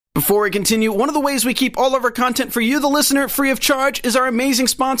Before we continue, one of the ways we keep all of our content for you, the listener, free of charge is our amazing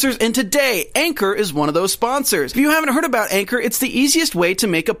sponsors, and today, Anchor is one of those sponsors. If you haven't heard about Anchor, it's the easiest way to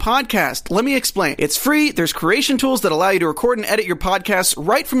make a podcast. Let me explain. It's free, there's creation tools that allow you to record and edit your podcasts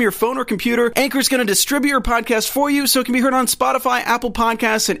right from your phone or computer. Anchor's going to distribute your podcast for you so it can be heard on Spotify, Apple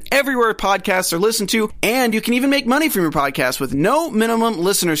Podcasts, and everywhere podcasts are listened to, and you can even make money from your podcast with no minimum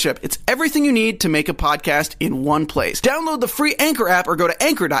listenership. It's everything you need to make a podcast in one place. Download the free Anchor app or go to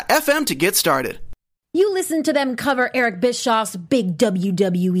anchor.fm to get started. You listen to them cover Eric Bischoff's big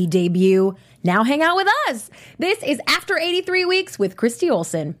WWE debut. Now hang out with us. This is After 83 Weeks with Christy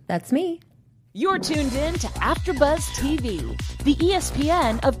Olsen. That's me. You're tuned in to AfterBuzz TV, the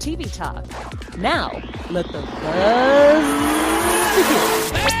ESPN of TV talk. Now, let the buzz begin.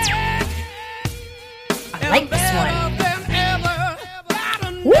 I like this one.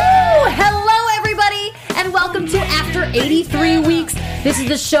 Woo! Hello, everybody, and welcome to After 83 Weeks. This is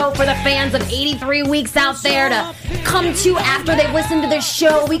the show for the fans of 83 Weeks out there to come to after they've listened to this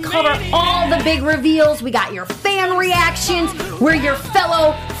show. We cover all the big reveals. We got your fan reactions. We're your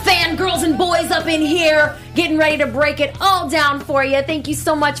fellow fangirls and boys up in here getting ready to break it all down for you. Thank you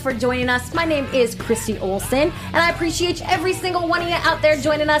so much for joining us. My name is Christy Olsen, and I appreciate every single one of you out there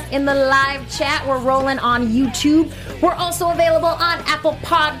joining us in the live chat. We're rolling on YouTube. We're also available on Apple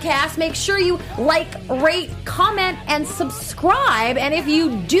Podcasts. Make sure you like, rate, comment, and subscribe. And if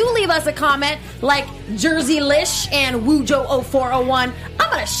you do leave us a comment like Jersey Lish and Wujo0401, I'm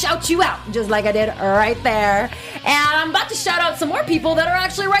going to shout you out just like I did right there. And I'm about to shout out some more people that are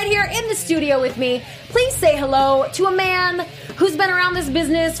actually right here in the studio with me. Please say hello to a man who's been around this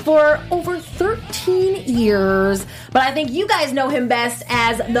business for over 13 years. But I think you guys know him best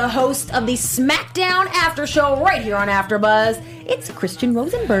as the host of the SmackDown After Show right here on AfterBuzz. It's Christian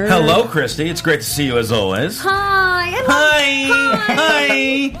Rosenberg. Hello, Christy. It's great to see you as always. Hi.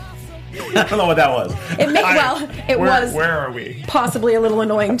 Hi. I don't know what that was. It was. Where are we? Possibly a little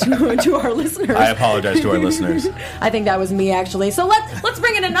annoying to our listeners. I apologize to our listeners. I think that was me actually. So let's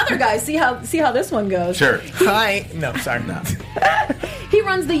bring in another guy. See how this one goes. Sure. Hi. No, sorry. No. He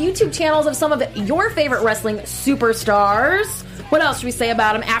runs the YouTube channels of some of your favorite wrestling superstars. What else should we say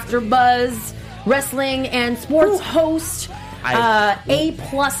about him? AfterBuzz wrestling and sports host, A+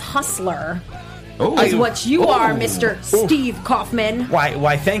 hustler. Is what you are, Mr. Steve Kaufman.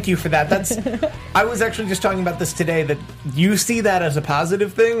 Why? Thank you for that. I was actually just talking about this today. That you see that as a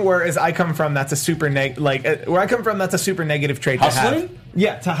positive thing, whereas I come from that's a super where I come from that's a super negative trait Hustling? to have.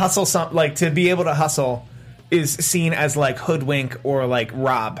 Yeah, to hustle to be able to hustle is seen as like hoodwink or like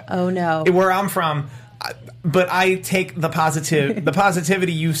rob. Oh no. Where I'm from. But I take the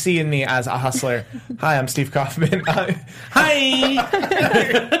positivity you see in me as a hustler. Hi, I'm Steve Kaufman. Hi.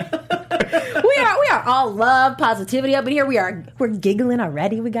 We are all love, positivity up in here. We're giggling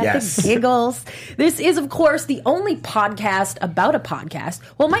already. We got the giggles. This is, of course, the only podcast about a podcast.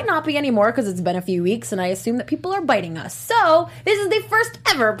 Well, it might not be anymore because it's been a few weeks, and I assume that people are biting us. So this is the first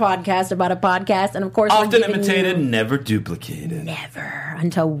ever podcast about a podcast, and of course, often imitated, never duplicated. Never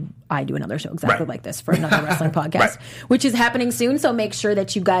until I do another show exactly like this for another wrestling podcast, which is happening soon. So make sure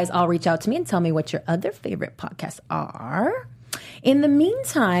that you guys all reach out to me and tell me what your other favorite podcasts are. In the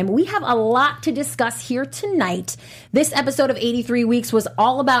meantime, we have a lot to discuss here tonight. This episode of 83 Weeks was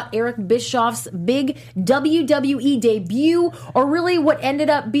all about Eric Bischoff's big WWE debut, or really what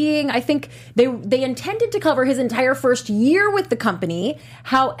ended up being, I think they intended to cover his entire first year with the company.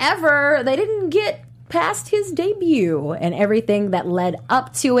 However, they didn't get past his debut and everything that led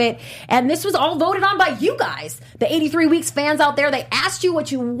up to it. And this was all voted on by you guys, the 83 Weeks fans out there. They asked you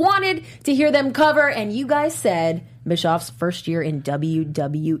what you wanted to hear them cover, and you guys said Bischoff's first year in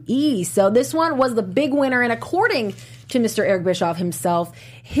WWE. So this one was the big winner, and according to Mr. Eric Bischoff himself,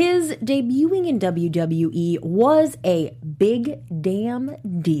 his debuting in WWE was a big damn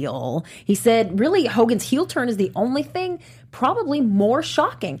deal. He said, really, Hogan's heel turn is the only thing probably more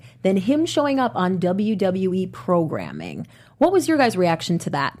shocking than him showing up on WWE programming. What was your guys' reaction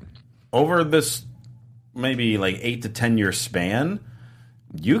to that? Over this maybe like 8 to 10 year span,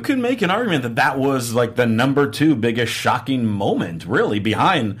 you can make an argument that was like the number 2 biggest shocking moment, really,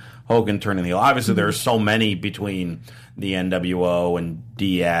 behind Hogan turning heel. Obviously, there are so many between the NWO and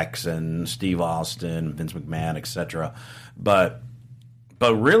DX and Steve Austin, Vince McMahon, etc. But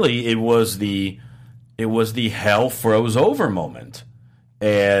really, it was the hell froze over moment,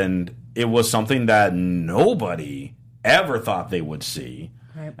 and it was something that nobody ever thought they would see.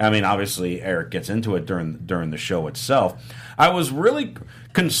 Right. I mean, obviously, Eric gets into it during the show itself. I was really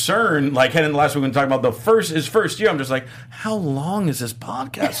concerned, like heading last week when we talked about his first year. I'm just like, how long is this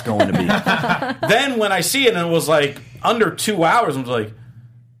podcast going to be? Then when I see it and it was like under 2 hours, I'm like,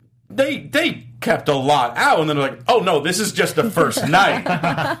 they kept a lot out, and then they're like, oh no, this is just the first night.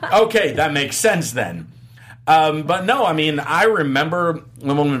 Okay, that makes sense then. But no, I mean, I remember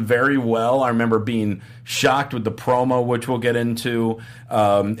the moment very well. I remember being shocked with the promo, which we'll get into,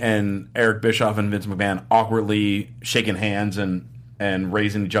 and Eric Bischoff and Vince McMahon awkwardly shaking hands and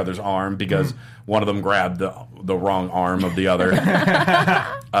raising each other's arm because one of them grabbed the wrong arm of the other.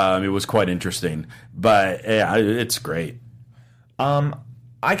 It was quite interesting. But yeah, it's great.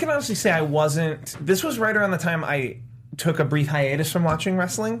 I can honestly say I wasn't... This was right around the time I took a brief hiatus from watching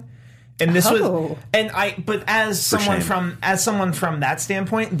wrestling. And this was... But as someone from that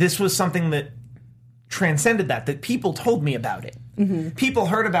standpoint, this was something that transcended that people told me about it. Mm-hmm. People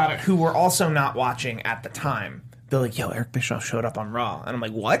heard about it who were also not watching at the time. They're like, yo, Eric Bischoff showed up on Raw. And I'm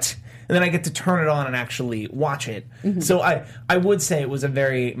like, what? And then I get to turn it on and actually watch it. Mm-hmm. So I would say it was a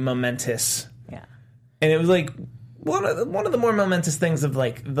very momentous... Yeah. And it was like one of the more momentous things of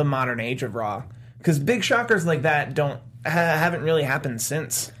like the modern age of Raw. Because big shockers like that haven't really happened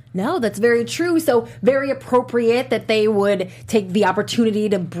since. No, that's very true. So very appropriate that they would take the opportunity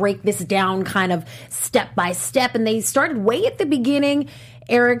to break this down kind of step by step. And they started way at the beginning.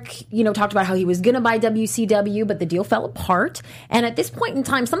 Eric, talked about how he was going to buy WCW, but the deal fell apart. And at this point in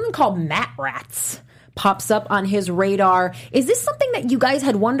time, something called Mat Rats pops up on his radar. Is this something that you guys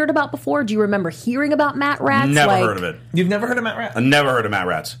had wondered about before? Do you remember hearing about Mat Rats? Never heard of it. You've never heard of Mat Rats? I never heard of Mat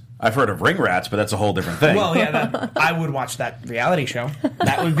Rats. I've heard of Ring Rats, but that's a whole different thing. Well, yeah, I would watch that reality show.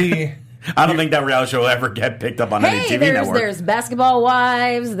 That would be... I don't think that reality show will ever get picked up on any TV network. There's Basketball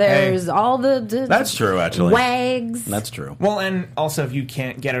Wives. There's all the that's true, actually. Wags. That's true. Well, and also if you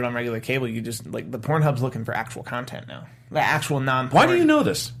can't get it on regular cable, you just the Pornhub's looking for actual content now. The actual non-porn. Why do you know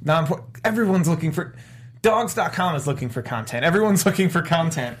this? Non-porn. Everyone's looking for... Dogs.com is looking for content. Everyone's looking for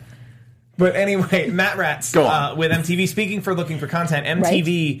content. But anyway, Mat Rats Go on. With MTV. Speaking for looking for content,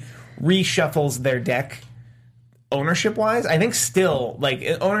 MTV reshuffles their deck ownership-wise. I think still,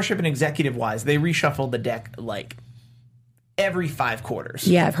 ownership and executive-wise, they reshuffle the deck, every 5 quarters.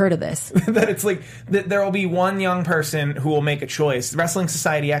 Yeah, I've heard of this. That it's that there will be one young person who will make a choice. Wrestling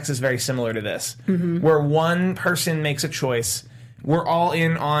Society X is very similar to this, where one person makes a choice. We're all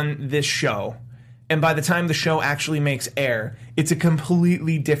in on this show. And by the time the show actually makes air, it's a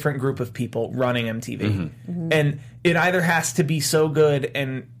completely different group of people running MTV. Mm-hmm. Mm-hmm. And it either has to be so good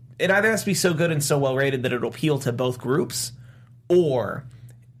and so well rated that it'll appeal to both groups, or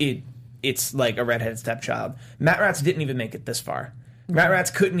it's like a redheaded stepchild. Mat Rats didn't even make it this far. Mm-hmm. Mat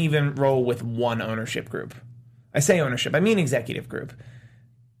Rats couldn't even roll with one ownership group. I say ownership, I mean executive group.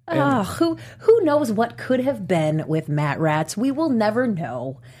 Who knows what could have been with Mat Rats? We will never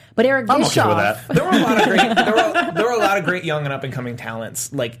know. But Eric Bischoff, I'm okay with that. There were a lot of great young and up and coming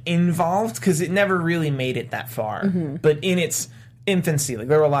talents involved, because it never really made it that far. Mm-hmm. But in its infancy,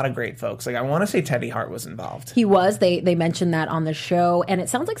 there were a lot of great folks. I want to say Teddy Hart was involved. He was. They mentioned that on the show, and it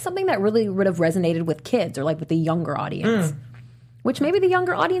sounds like something that really would have resonated with kids or with the younger audience. Which maybe the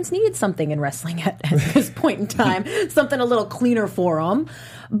younger audience needed something in wrestling at this point in time. Something a little cleaner for them.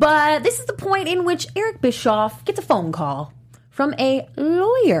 But this is the point in which Eric Bischoff gets a phone call from a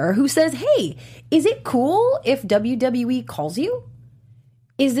lawyer who says, hey, is it cool if WWE calls you?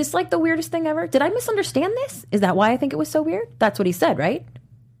 Is this the weirdest thing ever? Did I misunderstand this? Is that why I think it was so weird? That's what he said, right?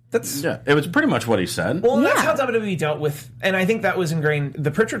 It was pretty much what he said. Well, that's how WWE dealt with, and I think that was ingrained. The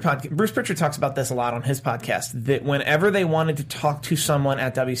Pritchard podcast, Bruce Pritchard talks about this a lot on his podcast, that whenever they wanted to talk to someone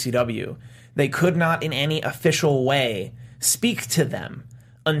at WCW, they could not in any official way speak to them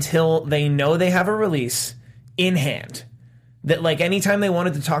until they know they have a release in hand. That anytime they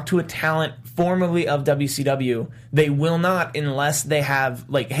wanted to talk to a talent formerly of WCW, they will not unless they have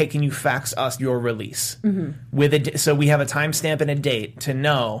hey, can you fax us your release with so we have a timestamp and a date to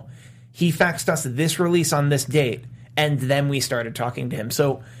know he faxed us this release on this date, and then we started talking to him.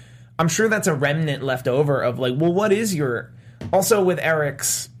 So I'm sure that's a remnant left over of what is your... Also with Eric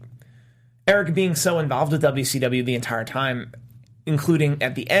being so involved with WCW the entire time, including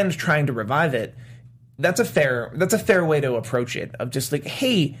at the end trying to revive it. That's a fair way to approach it, of just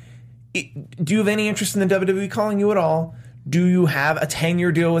hey, do you have any interest in the WWE calling you at all? Do you have a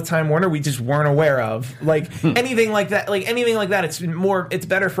 10-year deal with Time Warner we just weren't aware of? Anything like that. Anything like that. It's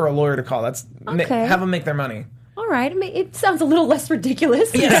better for a lawyer to call. Have them make their money. All right. I mean, it sounds a little less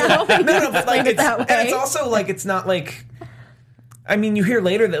ridiculous. Yeah. No, but it's also it's not I mean, you hear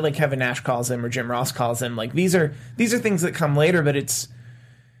later that Kevin Nash calls him or Jim Ross calls him. These are things that come later, but it's...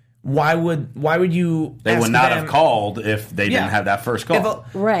 Why would you? They would not have called if they didn't have that first call,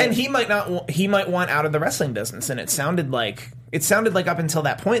 right? And he might want out of the wrestling business, and it sounded like it sounded like up until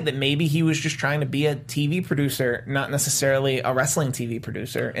that point that maybe he was just trying to be a TV producer, not necessarily a wrestling TV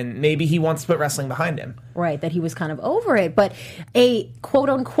producer, and maybe he wants to put wrestling behind him. Right, that he was kind of over it. But a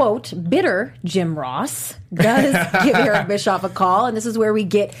quote-unquote bitter Jim Ross does give Eric Bischoff a call, and this is where we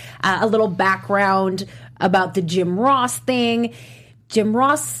get a little background about the Jim Ross thing. Jim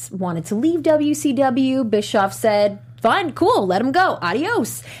Ross wanted to leave WCW. Bischoff said, fine, cool, let him go.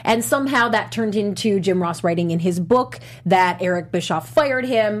 Adios. And somehow that turned into Jim Ross writing in his book that Eric Bischoff fired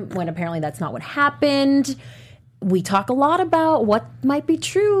him, when apparently that's not what happened. We talk a lot about what might be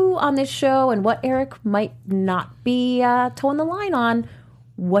true on this show and what Eric might not be towing the line on.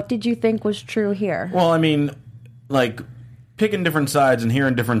 What did you think was true here? Well, I mean, like, picking different sides and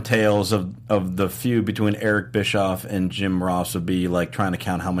hearing different tales of the feud between Eric Bischoff and Jim Ross would be like trying to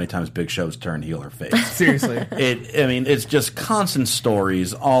count how many times Big Show's turned heel or face. Seriously. It's just constant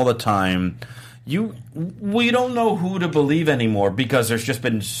stories all the time. We don't know who to believe anymore because there's just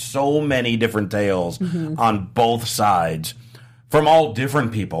been so many different tales on both sides from all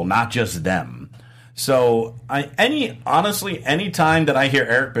different people, not just them. So, honestly, any time that I hear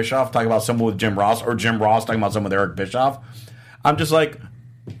Eric Bischoff talk about someone with Jim Ross or Jim Ross talking about someone with Eric Bischoff, I'm just like,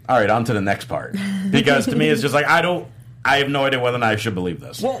 all right, on to the next part. Because to me, it's just like, I have no idea whether or not I should believe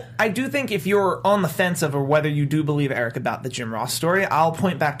this. Well, I do think if you're on the fence of or whether you do believe Eric about the Jim Ross story, I'll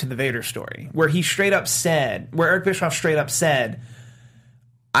point back to the Vader story, where Eric Bischoff straight up said,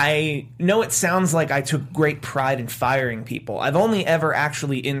 I know it sounds like I took great pride in firing people. I've only ever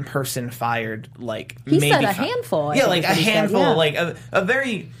actually in person fired he said a handful. Yeah, like a handful, like a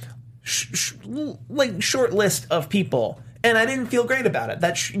very short list of people, and I didn't feel great about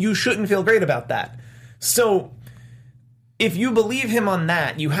it. You shouldn't feel great about that. So if you believe him on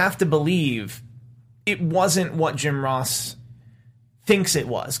that, you have to believe it wasn't what Jim Ross thinks it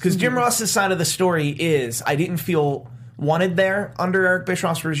was, because Jim Ross's side of the story is I didn't feel wanted there under Eric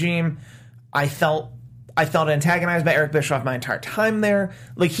Bischoff's regime. I felt antagonized by Eric Bischoff my entire time there.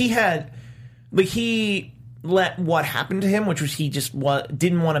 He let what happened to him, which was he just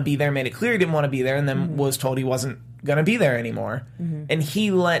didn't want to be there, made it clear he didn't want to be there, and then was told he wasn't going to be there anymore. And he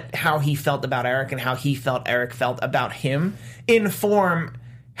let how he felt about Eric and how he felt Eric felt about him inform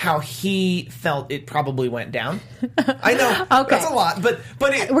how he felt it probably went down. I know, that's a lot, but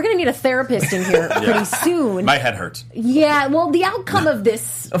we're going to need a therapist in here pretty soon. My head hurts. Yeah, well, the outcome of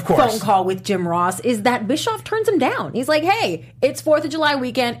this phone call with Jim Ross is that Bischoff turns him down. He's like, hey, it's 4th of July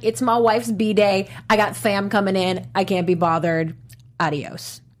weekend. It's my wife's B-day. I got fam coming in. I can't be bothered.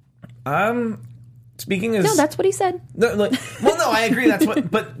 Adios. Speaking as... No, that's what he said. No, I agree.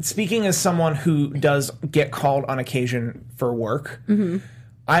 But speaking as someone who does get called on occasion for work...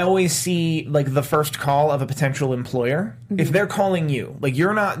 I always see, like, the first call of a potential employer. If they're calling you, like,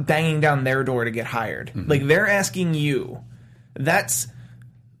 you're not banging down their door to get hired. Like, they're asking you. That's,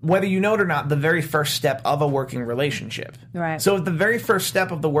 whether you know it or not, the very first step of a working relationship. Right. So if the very first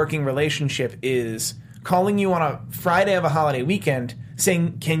step of the working relationship is calling you on a Friday of a holiday weekend,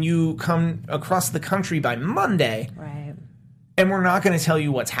 saying, can you come across the country by Monday? Right. And we're not going to tell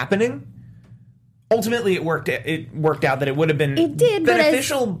you what's happening. Ultimately, it worked out that it would have been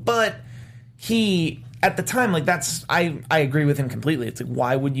beneficial, but he, at the time, like, that's, I agree with him completely. It's like,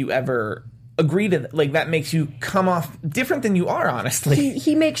 why would you ever agree to that? Like, that makes you come off different than you are, honestly.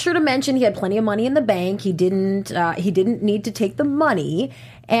 He makes sure to mention he had plenty of money in the bank. He didn't need to take the money.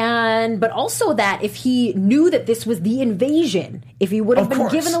 But also that if he knew that this was the invasion, if he would have been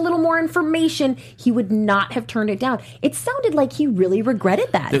given a little more information, he would not have turned it down. It sounded like he really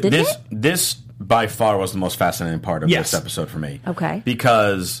regretted that, didn't it? This by far was the most fascinating part of this episode for me. Okay.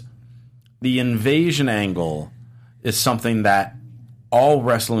 Because the invasion angle is something that all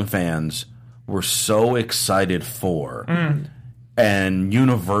wrestling fans were so excited for and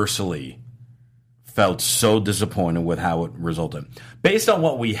universally felt so disappointed with how it resulted. Based on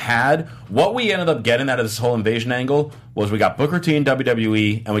what we had, what we ended up getting out of this whole invasion angle was we got Booker T in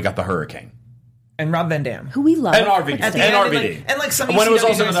WWE and we got the Hurricane. And Rob Van Dam. Who we love. And RVD. And like some when it was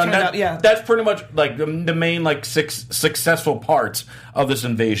also turned out, that's pretty much like the main like successful parts of this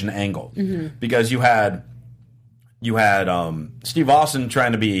invasion angle. Because you had Steve Austin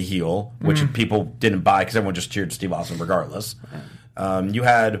trying to be a heel, which people didn't buy because everyone just cheered Steve Austin regardless. You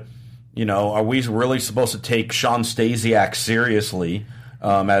had, are we really supposed to take Sean Stasiak seriously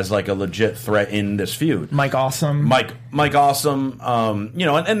as like a legit threat in this feud? Mike Awesome. Mike Awesome,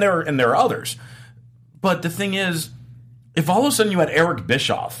 and there are others. But the thing is, if all of a sudden you had Eric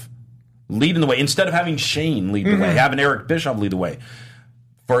Bischoff leading the way, instead of having Shane lead the way, having Eric Bischoff lead the way,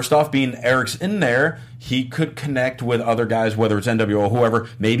 First off, being Eric's in there, he could connect with other guys, whether it's NWO or whoever,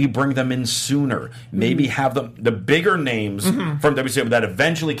 maybe bring them in sooner. Maybe have the bigger names from WCW that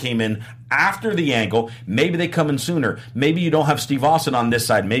eventually came in after the Angle. Maybe they come in sooner. Maybe you don't have Steve Austin on this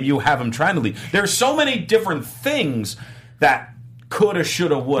side. Maybe you have him trying to leave. There's so many different things that coulda,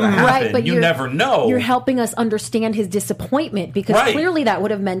 shoulda, woulda happened. But you never know. You're helping us understand his disappointment because clearly that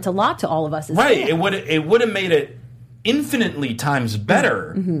would have meant a lot to all of us as fans. It would have made it infinitely times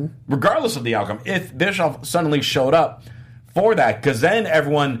better, regardless of the outcome, if Bischoff suddenly showed up for that, because then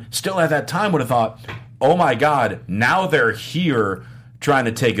everyone still at that time would have thought, oh my God, now they're here trying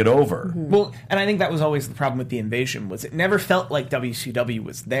to take it over. Well, and I think that was always the problem with the Invasion, was it never felt like WCW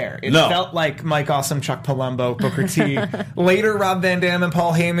was there. It felt like Mike Awesome, Chuck Palumbo, Booker T, later Rob Van Dam and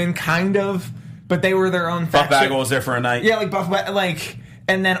Paul Heyman, kind of, but they were their own Buff faction. Bagwell was there for a night. Yeah, like Buff,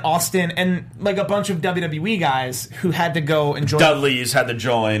 and then Austin, and like a bunch of WWE guys who had to go and join. Dudley's had to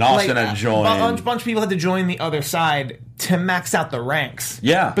join. Austin had to join. A bunch of people had to join the other side to max out the ranks.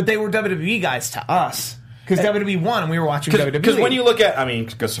 Yeah. But they were WWE guys to us. Because WWE won and we were watching WWE. Because when you look at,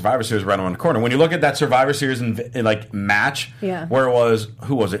 because Survivor Series right around the corner. When you look at that Survivor Series in like match, where it was,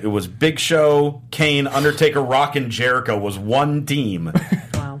 who was it? It was Big Show, Kane, Undertaker, Rock, and Jericho was one team.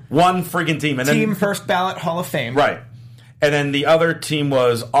 Wow. One freaking team. And Team then, First Ballot Hall of Fame. Right. And then the other team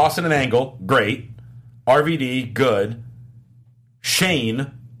was Austin and Angle, great. RVD, good.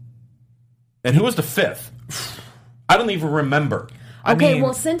 Shane. And who was the fifth? I don't even remember.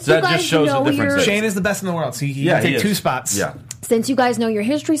 Well, since you guys know your... Shane is the best in the world, so he can take 2 spots. Yeah. Since you guys know your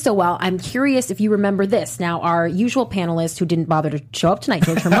history so well, I'm curious if you remember this. Now, our usual panelist who didn't bother to show up tonight,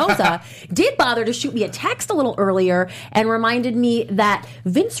 George Hermosa, did bother to shoot me a text a little earlier and reminded me that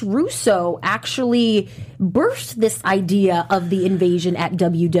Vince Russo actually birthed this idea of the invasion at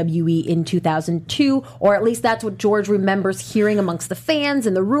WWE in 2002, or at least that's what George remembers hearing amongst the fans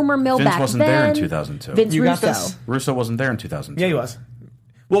and the rumor mill back then. Vince wasn't there in 2002. Vince You got Russo. this? Russo wasn't there in 2002. Yeah, he was.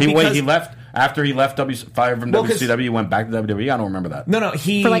 Well, he left after he left fired from WCW. He went back to WWE. I don't remember that. No,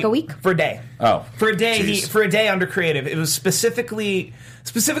 he for like a week, for a day. Oh, for a day. For a day under creative. It was specifically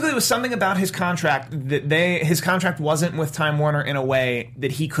it was something about his contract that his contract wasn't with Time Warner in a way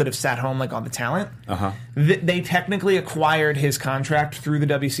that he could have sat home like on the talent. They technically acquired his contract through the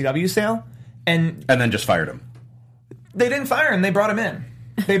WCW sale, and then just fired him. They didn't fire him. They brought him in.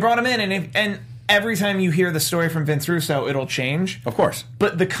 and every time you hear the story from Vince Russo, it'll change. Of course.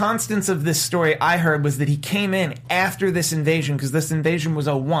 But the constants of this story I heard was that he came in after this invasion, because this invasion was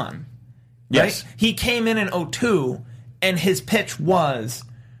 01. Yes. Right? He came in 02, and his pitch was,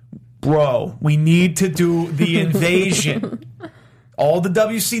 bro, we need to do the invasion. All the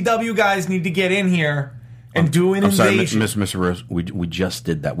WCW guys need to get in here and do an invasion. Sorry, Mr. Rose, we just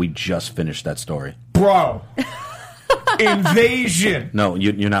did that. We just finished that story. Bro. Invasion. No,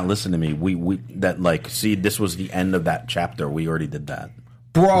 you're not listening to me. We this was the end of that chapter. We already did that.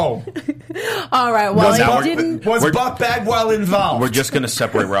 Bro. All right, well, was Buff Bagwell involved? We're just going to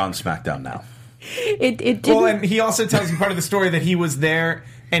separate Raw and SmackDown now. It didn't. Well, and he also tells you part of the story that he was there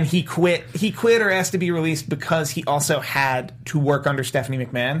and he quit. He quit or asked to be released because he also had to work under Stephanie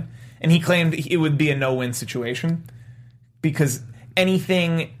McMahon, and he claimed it would be a no-win situation because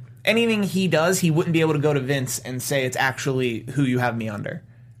anything he does, he wouldn't be able to go to Vince and say it's actually who you have me under.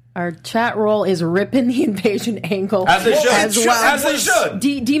 Our chat roll is ripping the invasion angle as they should. As they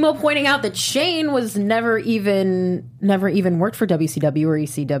should. Demo pointing out that Shane was never even worked for WCW or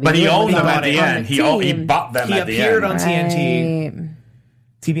ECW, but he owned them at the end. He bought them at the end. He appeared on TNT.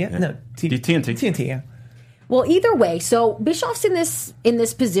 TBS? No, TNT. TNT. Yeah. Well, either way, so Bischoff's in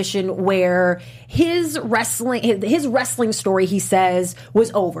this position where his wrestling story, he says, was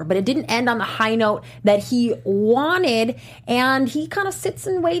over, but it didn't end on the high note that he wanted, and he kind of sits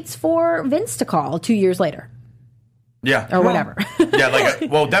and waits for Vince to call 2 years later. Yeah. Or whatever. Yeah,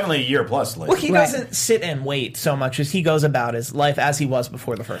 definitely a year plus later. Well, he doesn't sit and wait so much as he goes about his life as he was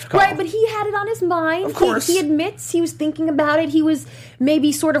before the first call. Right, but he had it on his mind. Of course. He admits he was thinking about it. He was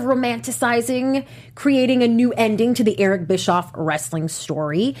maybe sort of romanticizing, creating a new ending to the Eric Bischoff wrestling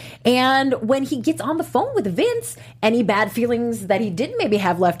story. And when he gets on the phone with Vince, any bad feelings that he did maybe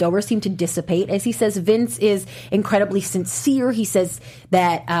have left over seem to dissipate. As he says, Vince is incredibly sincere. He says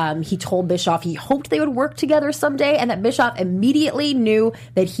that he told Bischoff he hoped they would work together someday, and that Bischoff immediately knew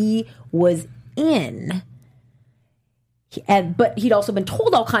that he was in. But he'd also been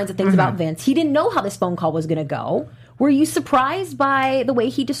told all kinds of things about Vince. He didn't know how this phone call was going to go. Were you surprised by the way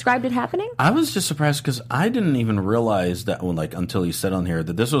he described it happening? I was just surprised because I didn't even realize that until he said on here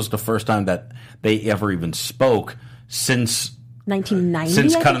that this was the first time that they ever even spoke since 1990.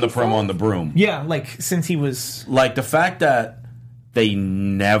 Since cutting the promo on the broom. Yeah, since he was the fact that they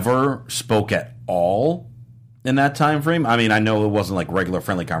never spoke at all in that time frame. I mean, I know it wasn't like regular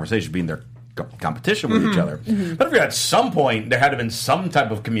friendly conversation being their competition with each other. But I figured at some point there had to have been some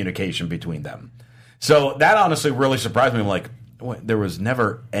type of communication between them. So that honestly really surprised me. I'm like, what, there was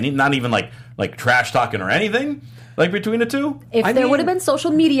never any, not even like trash talking or anything like between the two? If there would have been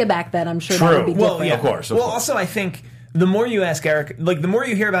social media back then, I'm sure that would be different. Well, yeah, of course. Also, I think the more you ask Eric, like the more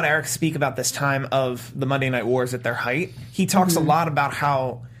you hear about Eric speak about this time of the Monday Night Wars at their height, he talks a lot about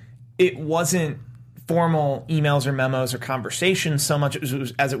how it wasn't formal emails or memos or conversations so much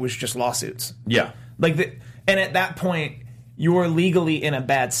as it was just lawsuits. Yeah. And at that point, you're legally in a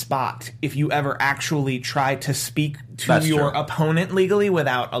bad spot if you ever actually try to speak to your opponent legally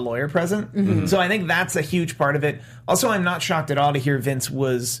without a lawyer present. So I think that's a huge part of it. Also, I'm not shocked at all to hear Vince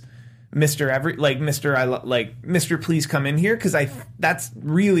was Mr. Please come in here, because that's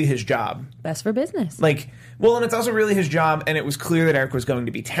really his job. Best for business. And it's also really his job, and it was clear that Eric was going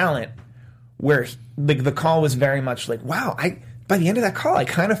to be talent, where the call was very much like, wow, by the end of that call, I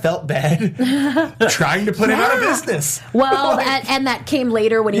kind of felt bad trying to put him out of business. Well, and that came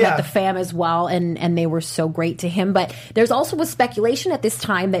later when he had the fam as well, and they were so great to him. But there's also a speculation at this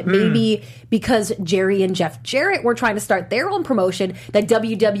time that maybe because Jerry and Jeff Jarrett were trying to start their own promotion, that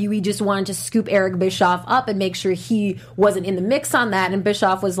WWE just wanted to scoop Eric Bischoff up and make sure he wasn't in the mix on that. And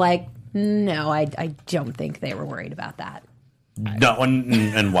Bischoff was like, no, I don't think they were worried about that. No,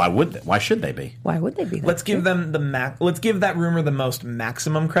 and why would they? Why should they be? Why would they be? Let's give them let's give that rumor the most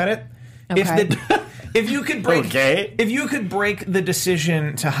maximum credit. Okay. If you could break the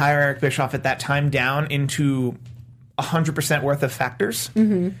decision to hire Eric Bischoff at that time down into 100% worth of factors,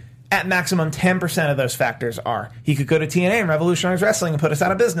 at maximum 10% of those factors are he could go to TNA and revolutionize wrestling and put us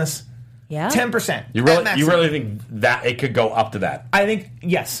out of business. Yeah, 10%. You really think that it could go up to that? I think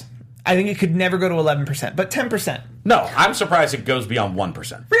yes. I think it could never go to 11%, but 10%. No, I'm surprised it goes beyond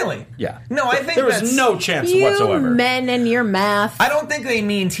 1%. Really? Yeah. No, I think there was no chance you whatsoever. Men and your math. I don't think they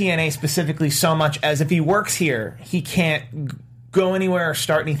mean TNA specifically so much as if he works here, he can't go anywhere or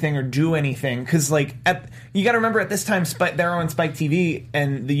start anything or do anything. Because, you got to remember at this time, they're on Spike TV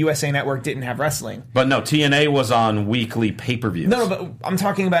and the USA Network didn't have wrestling. But no, TNA was on weekly pay-per-views. No, but I'm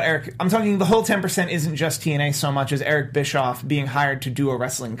talking about Eric. I'm talking the whole 10% isn't just TNA so much as Eric Bischoff being hired to do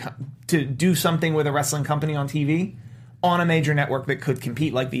to do something with a wrestling company on TV on a major network that could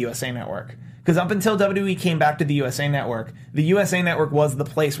compete like the USA Network. Because up until WWE came back to the USA Network was the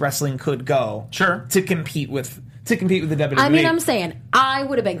place wrestling could go to compete with the WWE. I mean, I'm saying I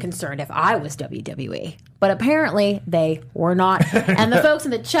would have been concerned if I was WWE, but apparently they were not. And the folks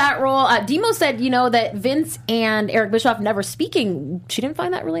in the chat roll, Demo said, that Vince and Eric Bischoff never speaking. She didn't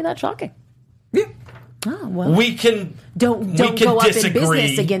find that really that shocking. Yeah. Oh, well. We can don't we can go up disagree. in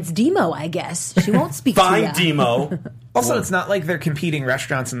business against Demo, I guess. She won't speak Fine, to you. Demo. Also, it's not like they're competing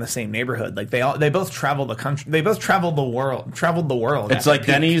restaurants in the same neighborhood. They both travel the country. They both traveled the world. It's like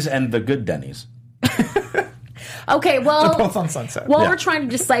Denny's and the good Denny's. Okay, well, they're both on Sunset. While we're trying to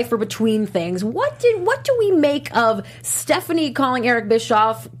decipher between things, what do we make of Stephanie calling Eric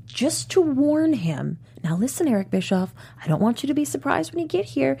Bischoff just to warn him? Now listen, Eric Bischoff, I don't want you to be surprised when you get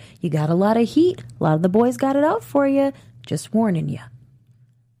here. You got a lot of heat. A lot of the boys got it out for you. Just warning you.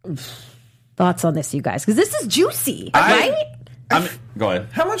 Thoughts on this, you guys? Because this is juicy, right? Go ahead.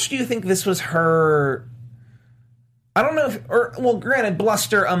 How much do you think this was her... I don't know granted,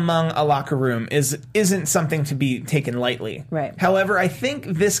 bluster among a locker room isn't something to be taken lightly. Right. However, I think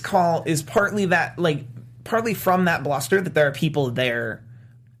this call is partly from that bluster that there are people there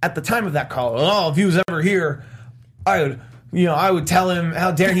at the time of that call. Oh, if he was ever here, I would tell him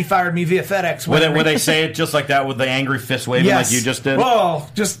how dare he fired me via FedEx. Would they say it just like that with the angry fist waving like you just did? Oh,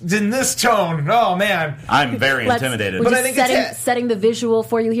 just in this tone. Oh, man. I'm very intimidated. But I think setting the visual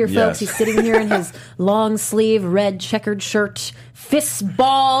for you here, folks. Yes. He's sitting here in his long sleeve, red checkered shirt, fists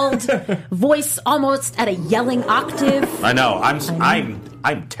balled, voice almost at a yelling octave. I know.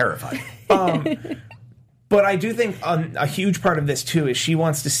 I'm terrified. But I do think a huge part of this, too, is she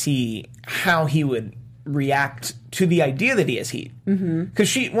wants to see how he would react to the idea that he has heat. Because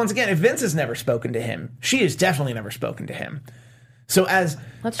she, once again, if Vince has never spoken to him, she has definitely never spoken to him. So as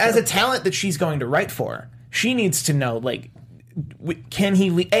a talent that she's going to write for, she needs to know, can he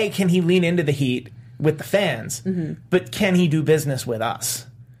lean into the heat with the fans, but can he do business with us?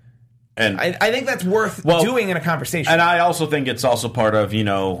 And I think that's worth doing in a conversation. And I also think it's also part of,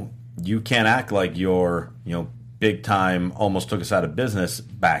 you can't act like you're, big time, almost took us out of business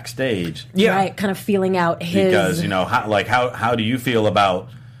backstage. Yeah. Right, kind of feeling out his... Because, how do you feel about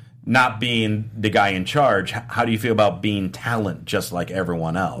not being the guy in charge? How do you feel about being talent just like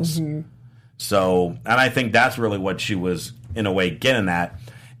everyone else? So, and I think that's really what she was in a way getting that.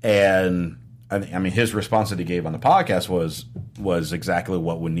 And I mean, his response that he gave on the podcast was exactly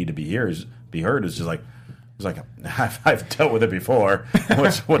what would need to be heard. Is just like, it's like, I've dealt with it before.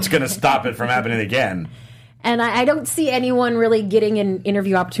 What's going to stop it from happening again? And I don't see anyone really getting an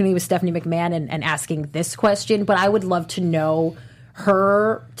interview opportunity with Stephanie McMahon and asking this question, but I would love to know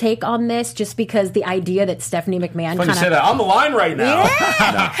her take on this, just because the idea that Stephanie McMahon Funny you say that on the line right now.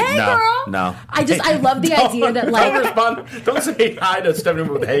 Yeah. Hey, girl. No. I love the idea that, like, don't say hi to Stephanie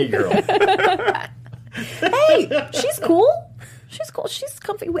with "Hey, girl." Hey, she's cool. She's cool. She's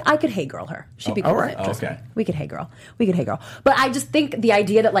comfy. I could hey girl her. She'd be cool with it. Trust me. We could hey girl. But I just think the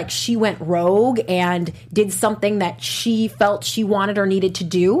idea that, like, she went rogue and did something that she felt she wanted or needed to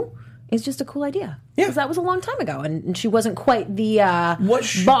do is just a cool idea. Yeah. Because that was a long time ago, and she wasn't quite the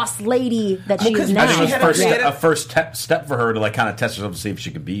boss lady that she is now. I think it was a first step for her to, like, kind of test herself to see if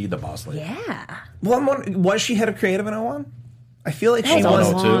she could be the boss lady. Yeah. Well, was she head of creative in 01? I feel like she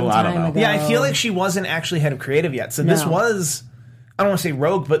was. I don't know. Ago. Yeah, I feel like she wasn't actually head of creative yet. So this was, I don't want to say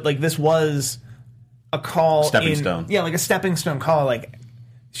rogue, but, like, this was a call. Stepping stone. Yeah, like a stepping stone call. Like,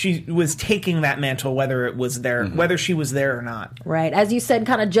 she was taking that mantle, whether it was there, whether she was there or not. Right. As you said,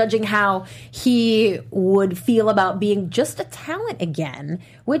 kind of judging how he would feel about being just a talent again,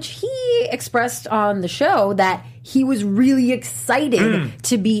 which he expressed on the show that he was really excited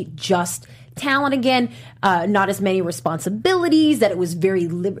to be just talent again, not as many responsibilities, that it was very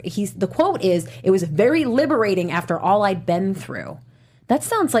the quote is, "It was very liberating after all I'd been through." That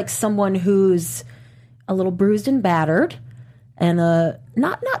sounds like someone who's a little bruised and battered, and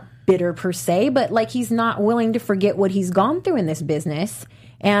not bitter per se, but like he's not willing to forget what he's gone through in this business,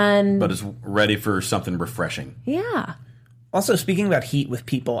 but is ready for something refreshing. Yeah. Also, speaking about heat with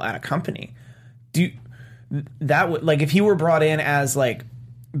people at a company, like, if he were brought in as, like,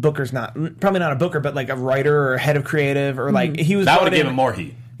 Booker's probably not a booker, but like a writer or head of creative, or like he was, that would have given more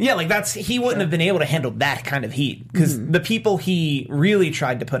heat. Yeah, like he wouldn't have been able to handle that kind of heat, because the people he really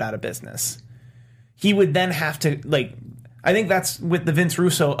tried to put out of business, he would then have to, like, I think that's with the Vince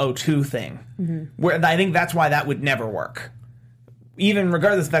Russo 02 thing, where I think that's why that would never work, even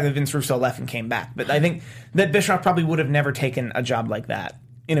regardless of the fact that Vince Russo left and came back. But I think that Bischoff probably would have never taken a job like that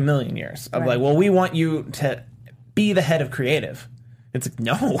in a million years, of like, well, we want you to be the head of creative. It's like,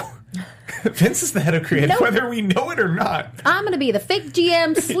 no. Vince is the head of creative, whether we know it or not. I'm going to be the fake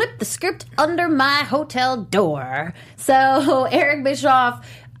GM, slip the script under my hotel door. So Eric Bischoff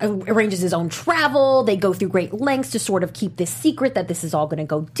arranges his own travel. They go through great lengths to sort of keep this secret that this is all going to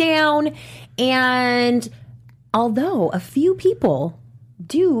go down. And although a few people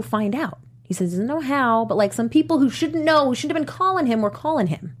do find out, he says, doesn't know how, but like some people who shouldn't know, who shouldn't have been calling him, were calling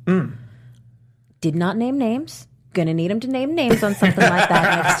him. Did not name names. Gonna need him to name names on something like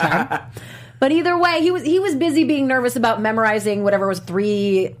that next time. But either way, he was busy being nervous about memorizing whatever was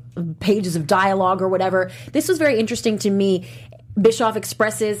 3 pages of dialogue or whatever. This was very interesting to me. Bischoff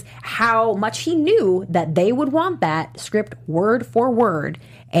expresses how much he knew that they would want that script word for word,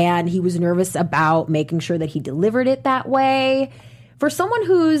 and he was nervous about making sure that he delivered it that way. For someone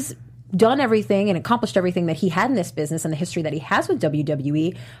who's done everything and accomplished everything that he had in this business and the history that he has with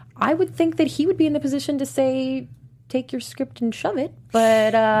WWE, I would think that he would be in the position to say, take your script and shove it.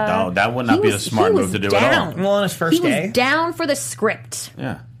 But no, that would not be a smart move to do at all. Well, on his first day, he was down for the script.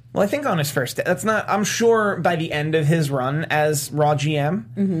 Yeah. Well, I think on his first day, that's not. I'm sure by the end of his run as Raw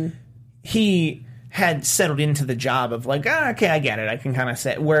GM, he had settled into the job of like, okay, I get it. I can kind of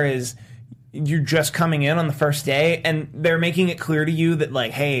say. Whereas you're just coming in on the first day, and they're making it clear to you that,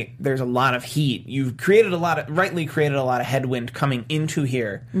 like, hey, there's a lot of heat. You've rightly created a lot of headwind coming into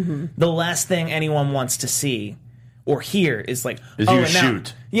here. The last thing anyone wants to see or hear is like,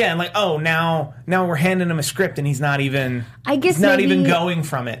 shoot. Yeah, and like, now we're handing him a script and he's not even. I guess he's not even going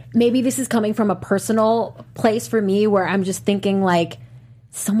from it. Maybe this is coming from a personal place for me, where I'm just thinking like,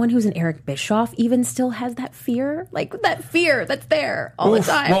 someone who's an Eric Bischoff even still has that fear, like that fear that's there all the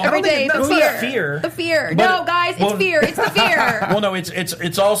time, every day. The fear. No, guys, it's fear. It's the fear. Well, no,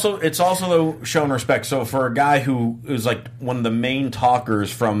 it's also though showing respect. So for a guy who is like one of the main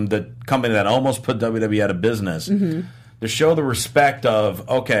talkers from the company that almost put WWE out of business, to show the respect of,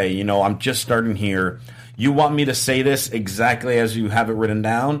 okay, I'm just starting here. You want me to say this exactly as you have it written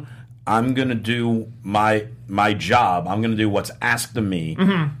down? I'm going to do my job. I'm going to do what's asked of me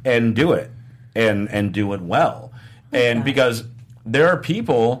and do it and do it well. And because there are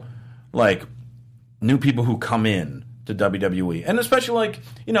people, like new people who come in to WWE, and especially like,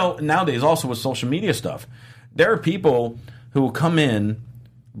 nowadays also with social media stuff, there are people who come in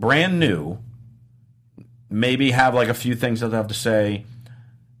brand new, maybe have like a few things that they have to say,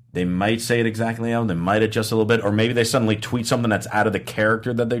 They might say it exactly how, they might adjust a little bit, or maybe they suddenly tweet something that's out of the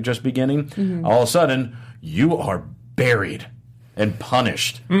character that they're just beginning. Mm-hmm. All of a sudden, you are buried and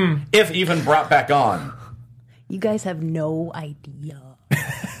punished, if even brought back on. You guys have no idea. You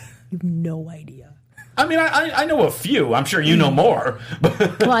have no idea. I mean, I know a few. I'm sure you know more.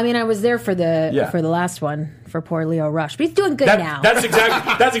 Well, I mean, I was there for the last one for poor Leo Rush, but he's doing good now. That's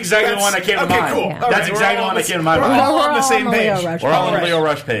exactly the one that came to mind. Cool. Yeah. That's exactly the one that came to my mind. We're all on the same page. We're all on the Leo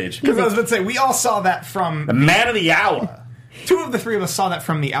Rush page. Because I was about to say, we all saw that from The man of the hour. Two of the three of us saw that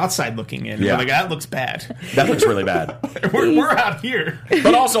from the outside looking in. Yeah. We're like, that looks bad. That looks really bad. we're out here.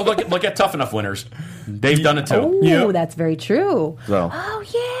 But also, look at Tough Enough winners. They've done it too. Oh, Yep. that's very true. So. Oh,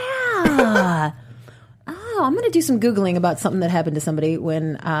 yeah. Oh, I'm going to do some Googling about something that happened to somebody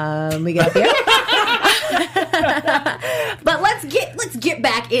when we get up here. But let's get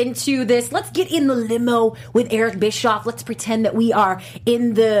back into this. Let's get in the limo with Eric Bischoff. Let's pretend that we are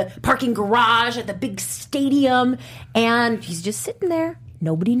in the parking garage at the big stadium, and he's just sitting there.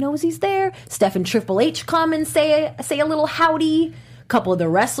 Nobody knows he's there. Steph and Triple H come and say a little howdy. A couple of the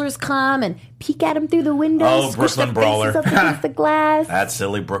wrestlers come and peek at him through the window. Oh, squish Brooklyn their faces Brawler. up against the glass. That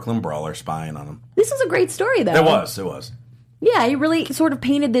silly Brooklyn Brawler spying on him. This was a great story, though. It was. Yeah, he really sort of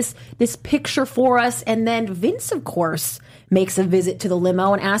painted this picture for us. And then Vince, of course, makes a visit to the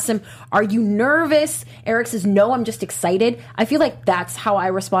limo and asks him, "Are you nervous?" Eric says, "No, I'm just excited." I feel like that's how I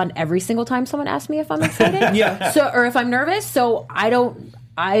respond every single time someone asks me if I'm excited. Yeah. Or if I'm nervous. So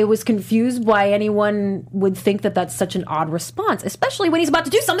I was confused why anyone would think that that's such an odd response, especially when he's about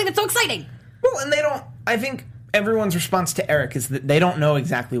to do something that's so exciting. Well, and I think everyone's response to Eric is that they don't know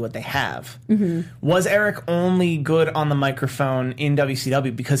exactly what they have. Mm-hmm. Was Eric only good on the microphone in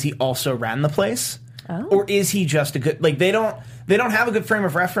WCW because he also ran the place? Oh. Or is he just a good, like, they don't have a good frame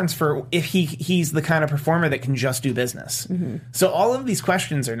of reference for if he's the kind of performer that can just do business. Mm-hmm. So all of these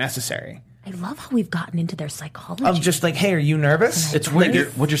questions are necessary. I love how we've gotten into their psychology. Of just like, hey, are you nervous? It's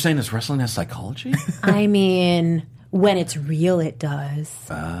weird. What you're saying is wrestling has psychology? I mean, when it's real, it does.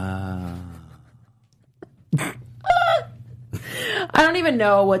 I don't even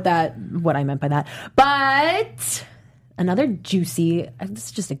know what I meant by that. But another juicy, this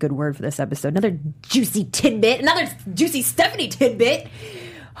is just a good word for this episode, another juicy tidbit, another juicy Stephanie tidbit.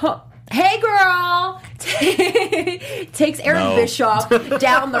 Hey girl! Takes Eric Bischoff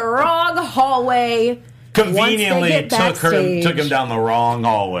down the wrong hallway. Conveniently took him down the wrong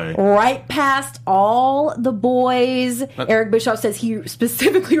hallway. Right past all the boys. Eric Bischoff says he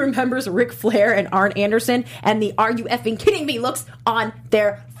specifically remembers Ric Flair and Arn Anderson and the "Are you effing kidding me" looks on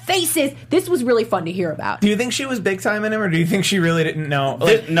their faces. This was really fun to hear about. Do you think she was big time in him, or do you think she really didn't know?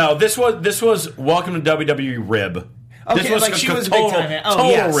 This was Welcome to WWE rib. Okay, this was like she was total, big time. Total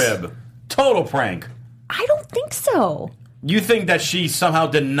yes. rib. Total prank. I don't think so. You think that she somehow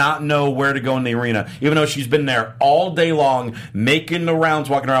did not know where to go in the arena, even though she's been there all day long, making the rounds,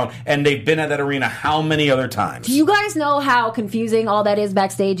 walking around, and they've been at that arena how many other times? Do you guys know how confusing all that is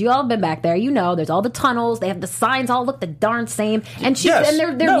backstage? You all have been back there. You know, there's all the tunnels. They have the signs all look the darn same. And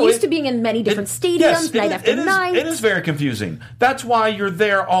they're used to being in many different stadiums, night after night. It is very confusing. That's why you're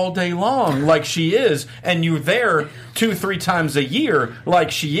there all day long, like she is, and you're there 2-3 times a year,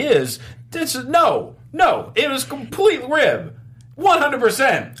 like she is. No, it was complete rib.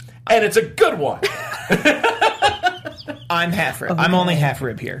 100%. And it's a good one. I'm half rib. I'm only half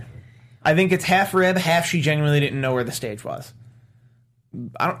rib here. I think it's half rib, half she genuinely didn't know where the stage was.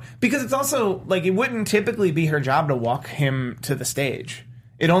 Because it's also, like, it wouldn't typically be her job to walk him to the stage.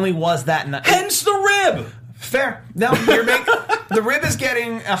 It only was that night. Hence the rib! Fair. No, the rib is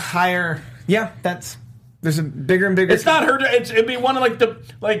getting a higher... Yeah, there's a bigger and bigger... It's not her... It'd be one of,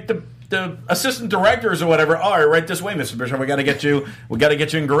 the assistant directors or whatever. All right, right this way, Mr. Bishop. We got to get you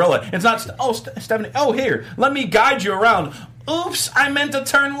in Gorilla. It's not. Stephanie. Oh, here. Let me guide you around. Oops, I meant to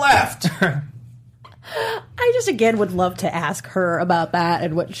turn left. I just again would love to ask her about that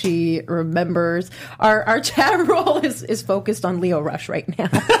and what she remembers. Our chat roll is focused on Leo Rush right now.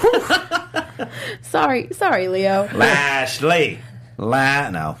 Sorry, Leo. Lashley.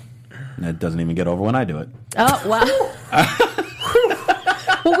 No, that doesn't even get over when I do it. Oh wow.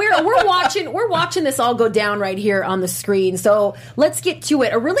 Well, we're watching this all go down right here on the screen. So let's get to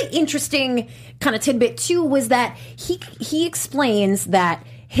it. A really interesting kind of tidbit too was that he explains that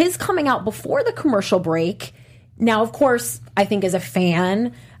his coming out before the commercial break. Now, of course, I think as a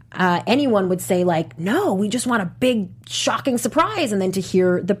fan, anyone would say like, no, we just want a big shocking surprise, and then to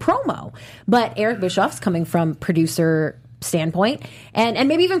hear the promo. But Eric Bischoff's coming from producer standpoint, and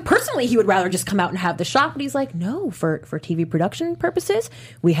maybe even personally he would rather just come out and have the shock, but he's like, no, for TV production purposes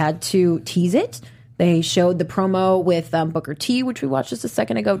we had to tease it, They showed the promo with Booker T, which we watched just a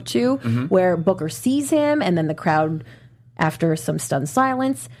second ago too, where Booker sees him, and then the crowd, after some stunned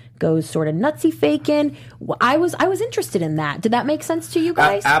silence, goes sort of nutsy faking. I was interested in that. Did that make sense to you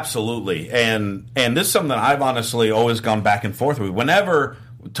guys? Absolutely. And this is something that I've honestly always gone back and forth with. Whenever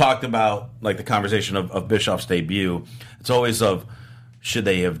we talked about like the conversation of Bischoff's debut, it's always of, should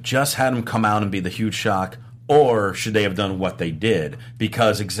they have just had him come out and be the huge shock, or should they have done what they did?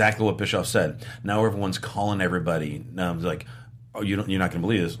 Because exactly what Bischoff said. Now everyone's calling everybody. Now it's like, oh, you're not going to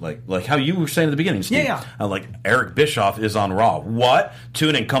believe this. Like how you were saying at the beginning, Steve. Yeah. Like Eric Bischoff is on Raw. What?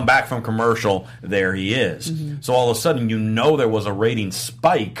 Tune in, come back from commercial. There he is. So all of a sudden, there was a rating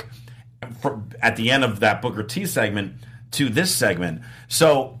spike at the end of that Booker T segment to this segment.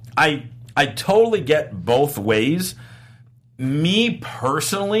 So I totally get both ways. Me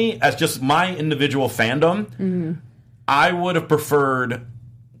personally, as just my individual fandom, I would have preferred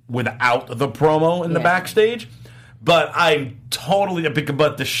without the promo in the backstage. But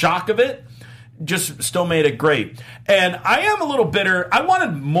but the shock of it just still made it great. And I am a little bitter. I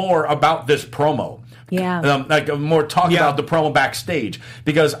wanted more about this promo. Yeah. More talk about the promo backstage.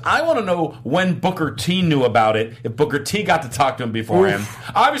 Because I want to know when Booker T knew about it, if Booker T got to talk to him beforehand.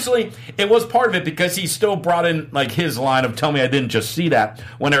 Obviously, it was part of it because he still brought in like his line of "Tell me I didn't just see that"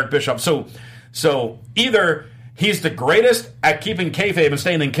 when Eric Bischoff. So either he's the greatest at keeping kayfabe and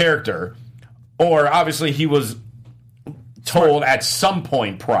staying in character, or obviously he was told at some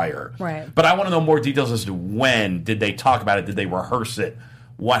point prior. Right. But I want to know more details as to when did they talk about it? Did they rehearse it?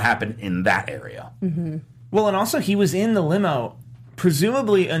 What happened in that area? Well, and also he was in the limo,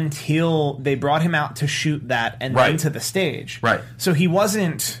 presumably until they brought him out to shoot that and then to the stage. Right. So he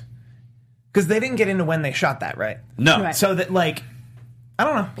wasn't, because they didn't get into when they shot that, right? No. Right. So that, like, I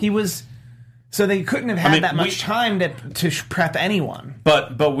don't know. He was, so they couldn't have had that much time to prep anyone.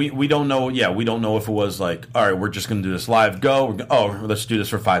 But we don't know. Yeah, we don't know if it was like, all right, we're just going to do this live. Let's do this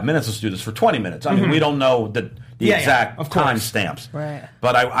for 5 minutes. Let's do this for 20 minutes. I mean, we don't know the exact time stamps. Right.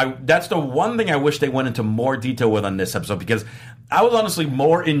 But I that's the one thing I wish they went into more detail with on this episode, because I was honestly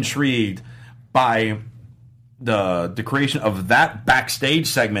more intrigued by the creation of that backstage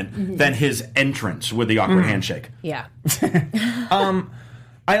segment than his entrance with the awkward handshake. Yeah.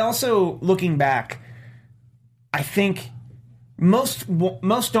 I also, looking back, I think most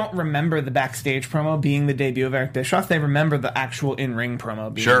don't remember the backstage promo being the debut of Eric Bischoff. They remember the actual in-ring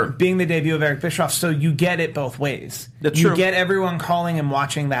promo being the debut of Eric Bischoff. So you get it both ways. That's you true. get everyone calling and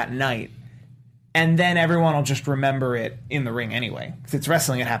watching that night, and then everyone will just remember it in the ring anyway. Because it's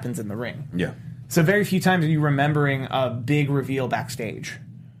wrestling, it happens in the ring. Yeah. So very few times are you remembering a big reveal backstage.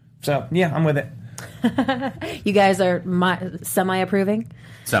 So, yeah, I'm with it. You guys are semi-approving?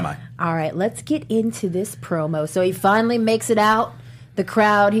 Semi. All right, let's get into this promo. So he finally makes it out. The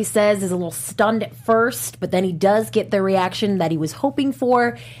crowd, he says, is a little stunned at first, but then he does get the reaction that he was hoping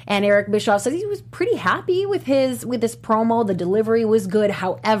for. And Eric Bischoff says he was pretty happy with this promo. The delivery was good.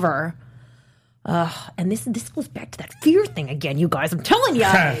 However, and this goes back to that fear thing again, you guys. I'm telling you,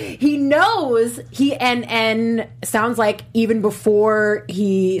 he knows and sounds like even before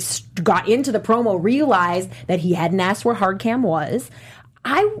he got into the promo, realized that he hadn't asked where Hardcam was.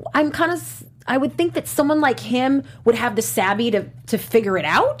 I would think that someone like him would have the savvy to figure it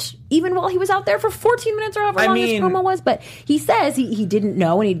out, even while he was out there for 14 minutes or however long this promo was. But he says he didn't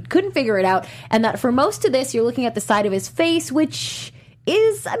know and he couldn't figure it out, and that for most of this, you're looking at the side of his face, which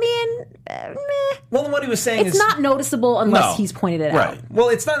is, meh. Well, what he was saying it's not noticeable unless he's pointed it out. Well,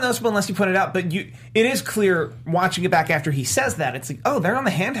 it's not noticeable unless you point it out, but it is clear watching it back after he says that. It's like, oh, they're on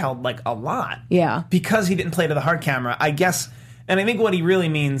the handheld like a lot. Yeah. Because he didn't play to the hard camera, I guess. And I think what he really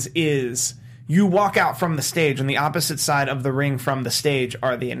means is you walk out from the stage, and the opposite side of the ring from the stage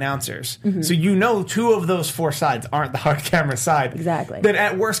are the announcers. So two of those four sides aren't the hard camera side. Exactly. That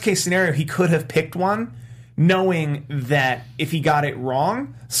at worst case scenario, he could have picked one, knowing that if he got it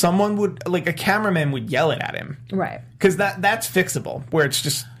wrong, someone would, like a cameraman would yell it at him. Right. Because that's fixable, where it's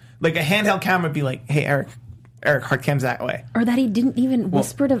just like a handheld camera would be like, hey, Eric, Hardcam's that way. Or that he didn't even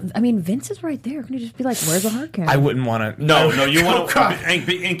whisper to... Vince is right there. Can you just be like, where's the Hardcam? I wouldn't want to... No, you want to...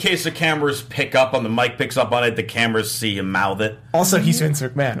 In case the cameras pick up on the mic, picks up on it, the cameras see him mouth it. Also, he's Vince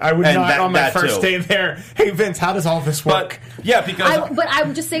McMahon. I would not on my first day there, hey, Vince, how does all this work? But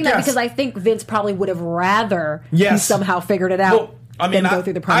I'm just saying that because I think Vince probably would have rather he somehow figured it out. Well, than go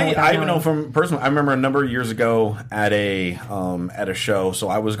through the promo. I even know from personally. I remember a number of years ago at a show. So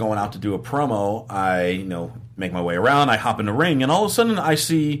I was going out to do a promo. I make my way around. I hop in the ring, and all of a sudden I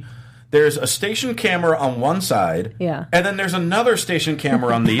see there's a station camera on one side, and then there's another station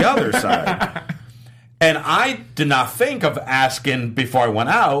camera on the other side. And I did not think of asking before I went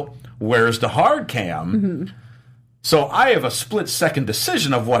out, Where's the hard cam? Mm-hmm. So I have a split-second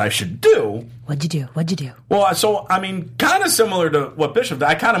decision of what I should do. What'd you do? Well, so, I mean, kind of similar to what Bishop did.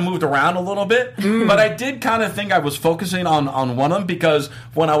 I kind of moved around a little bit, but I did kind of think I was focusing on one of them because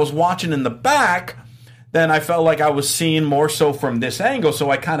when I was watching in the back, then I felt like I was seeing more so from this angle,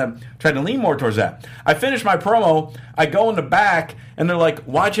 so I kind of tried to lean more towards that. I finished my promo, I go in the back, and they're like,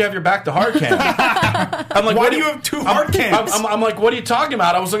 why'd you have your back to hard cam? I'm like, Why do you have two hard cams? I'm like, what are you talking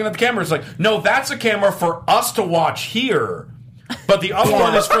about? I was looking at the camera. It's like, no, that's a camera for us to watch here. But the other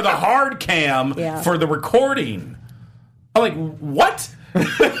one is for the hard cam for the recording. I'm like, what?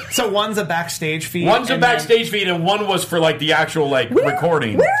 So one's a backstage feed. One's a backstage feed, and one was for like the actual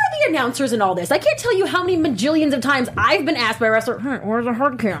recording. Where are the announcers in all this? I can't tell you how many majillions of times I've been asked by a wrestler, where's the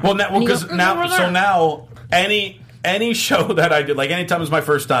hard cam? Well, because now any show that I did, like anytime it was my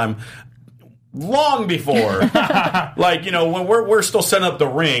first time, long before, like, you know, when we're still setting up the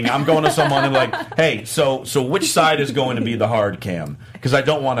ring, I'm going to someone and like, hey, so which side is going to be the hard cam? Because I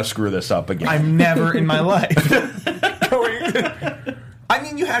don't want to screw this up again. I'm never in my life. I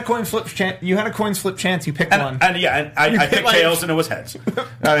mean, you had a coin flip chance. You had a coin flip chance. You picked one. And I picked tails, and it was heads.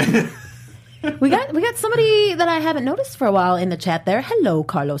 We got somebody that I haven't noticed for a while in the chat there. Hello,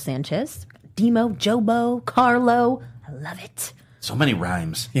 Carlos Sanchez, Demo, Jobo, Carlo. I love it. So many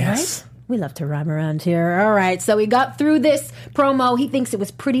rhymes. Yes. Right? We love to rhyme around here. All right, so we got through this promo. He thinks it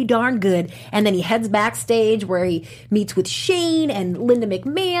was pretty darn good. And then he heads backstage where he meets with Shane and Linda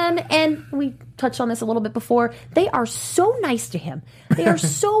McMahon. And we touched on this a little bit before. They are so nice to him. They are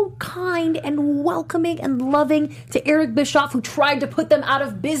so kind and welcoming and loving to Eric Bischoff, who tried to put them out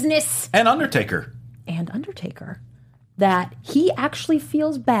of business. And Undertaker. That he actually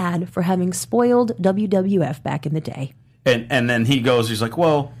feels bad for having spoiled WWF back in the day. And then he goes, he's like,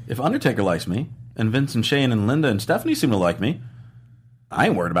 well, if Undertaker likes me, and Vince and Shane and Linda and Stephanie seem to like me, I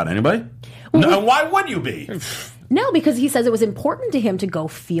ain't worried about anybody. No, why would you be? No, because he says it was important to him to go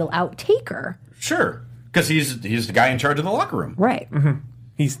feel out Taker. Sure, because he's the guy in charge of the locker room. Right. Mm-hmm.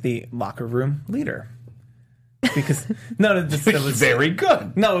 He's the locker room leader. Because that was very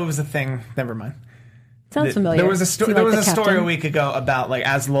good. No, it was a thing. Never mind. Sounds familiar. There was a story a week ago about, like,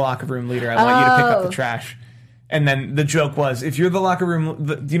 as the locker room leader, I want you to pick up the trash. And then the joke was, if you're the locker room...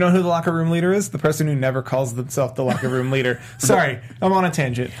 do you know who the locker room leader is? The person who never calls themselves the locker room leader. Sorry, I'm on a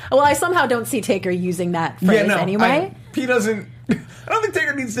tangent. Well, I somehow don't see Taker using that phrase anyway. He doesn't... I don't think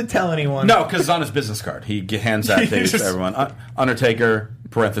Taker needs to tell anyone. No, because it's on his business card. He hands that to everyone. Undertaker,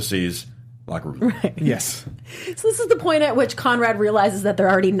 parentheses, locker room. Right. Yes. So this is the point at which Conrad realizes that they're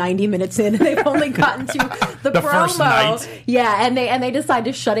already 90 minutes in and they've only gotten to the promo. First night. Yeah, and they decide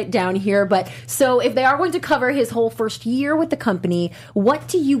to shut it down here. But so if they are going to cover his whole first year with the company, what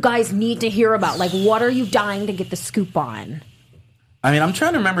do you guys need to hear about? Like, what are you dying to get the scoop on? I mean, I'm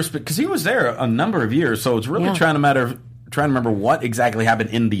trying to remember, because he was there a number of years, so it's really trying to remember what exactly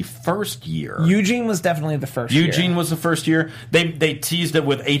happened in the first year. Eugene was definitely the first year. Eugene was the first year. They teased it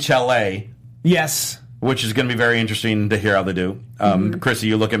with HLA. Yes. Which is going to be very interesting to hear how they do. Chrissy,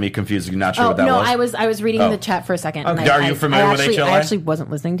 you look at me confused. You're not sure what that was. No, I was reading the chat for a second. Okay. Are you familiar with HLA? I actually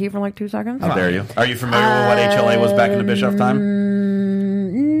wasn't listening to you for like 2 seconds. How dare you? Are you familiar with what HLA was back in the Bischoff time?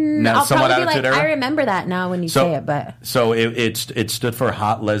 I'll probably be like, I remember that now when you say it, but... So it stood for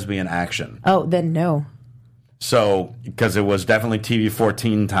Hot Lesbian Action. Oh, then no. So, because it was definitely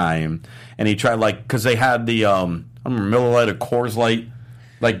TV-14 time, and he tried, like, because they had the, I remember Miller Lite or Coors Light,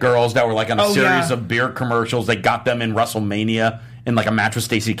 like, girls that were, like, on a series of beer commercials. They got them in WrestleMania in, like, a match with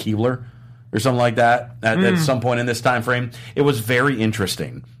Stacy Keibler or something like that at some point in this time frame. It was very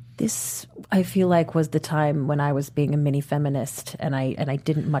interesting. This, I feel like, was the time when I was being a mini feminist, and I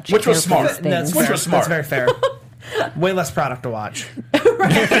didn't much Which care was smart. for these things. Which was smart. That's very fair. Way less product to watch.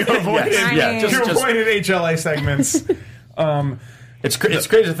 Right. You avoided HLA segments. It's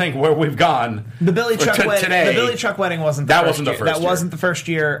crazy to think where we've gone. The Billy Chuck wedding. Today, the Billy Chuck wedding wasn't the first year. That wasn't the first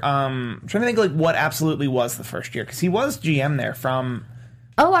year. I'm trying to think like what absolutely was the first year, because he was GM there from.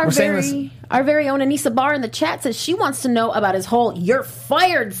 Oh, our very own Anissa Barr in the chat says she wants to know about his whole "You're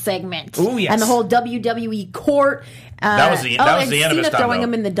Fired" segment. Oh yes, and the whole WWE court. That was the end of his time. Throwing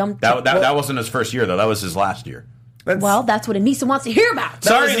him in the dump. That wasn't his first year though. That was his last year. That's what Anissa wants to hear about.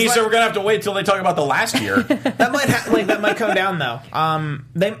 Sorry, Anissa, we're gonna have to wait till they talk about the last year. that might come down though.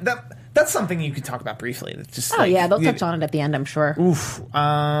 That's something you could talk about briefly. It's just they'll touch on it at the end, I'm sure. Oof.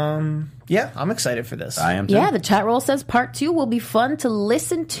 Yeah, I'm excited for this. I am too. Yeah, the chat roll says part 2 will be fun to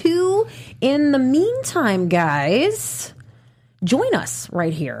listen to. In the meantime, guys, join us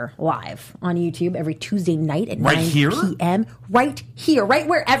right here live on YouTube every Tuesday night at 9 p.m. Right here, right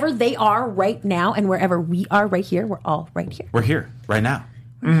wherever they are right now, and wherever we are right here. We're all right here. We're here right now.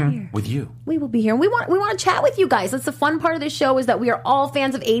 We're here. with you. We will be here. And we want to chat with you guys. That's the fun part of the show is that we are all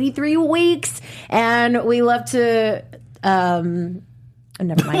fans of 83 Weeks. And we love to...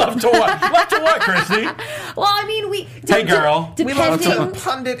 never mind. Love to what? Love to what, Christy? Well, I mean, we... Hey, girl. We love Depending... to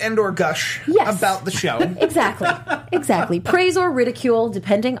pundit and or gush Yes. about the show. Exactly. Praise or ridicule,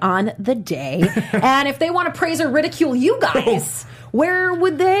 depending on the day. And if they want to praise or ridicule you guys, where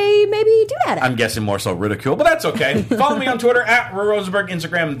would they maybe do that at? I'm guessing more so ridicule, but that's okay. Follow me on Twitter at Roy Rosenberg,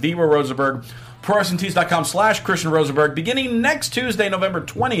 Instagram, The Roy Rosenberg, ProWrestlingTees.com/Christian Rosenberg. Beginning next Tuesday, November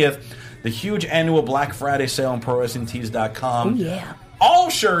 20th, the huge annual Black Friday sale on ProWrestlingTees.com. Oh, yeah. All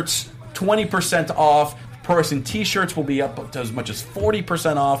shirts, 20% off. Pro Wrestling T-shirts will be up to as much as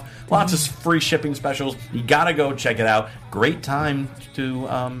 40% off. Lots of free shipping specials. You gotta go check it out. Great time to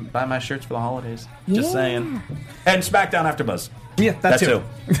buy my shirts for the holidays. Just saying. And SmackDown AfterBuzz. Yeah, that too.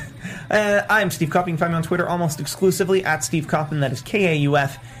 too. I'm Steve Kopp. You can find me on Twitter almost exclusively at Steve Kaufman. That is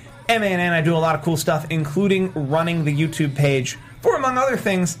KAUFMANN. I do a lot of cool stuff, including running the YouTube page for, among other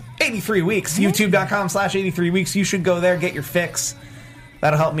things, 83 Weeks. YouTube.com/83 Weeks. You should go there, get your fix.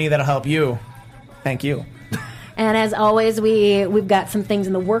 That'll help me. That'll help you. Thank you. And as always, we've got some things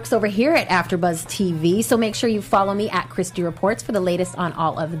in the works over here at AfterBuzz TV, so make sure you follow me at Christy Reports for the latest on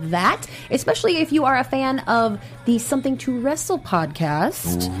all of that, especially if you are a fan of the Something to Wrestle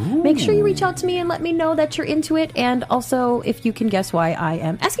podcast. Ooh. Make sure you reach out to me and let me know that you're into it, and also if you can guess why I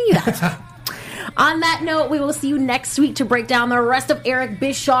am asking you that. On that note, we will see you next week to break down the rest of Eric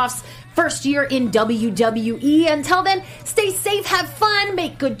Bischoff's first year in WWE. Until then, stay safe, have fun,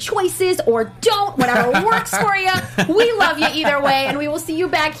 make good choices, or don't, whatever works for you. We love you either way, and we will see you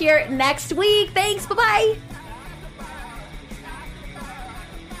back here next week. Thanks, bye-bye.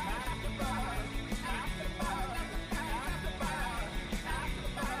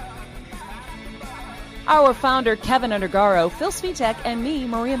 Our founder, Kevin Undergaro, Phil Svitek, and me,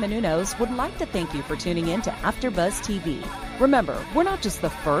 Maria Menounos, would like to thank you for tuning in to AfterBuzz TV. Remember, we're not just the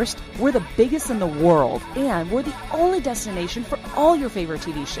first, we're the biggest in the world, and we're the only destination for all your favorite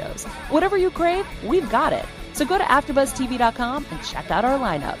TV shows. Whatever you crave, we've got it. So go to AfterBuzzTV.com and check out our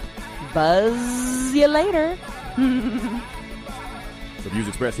lineup. Buzz you later. The views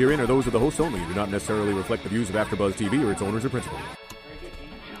expressed herein are those of the hosts only and do not necessarily reflect the views of AfterBuzz TV or its owners or principals.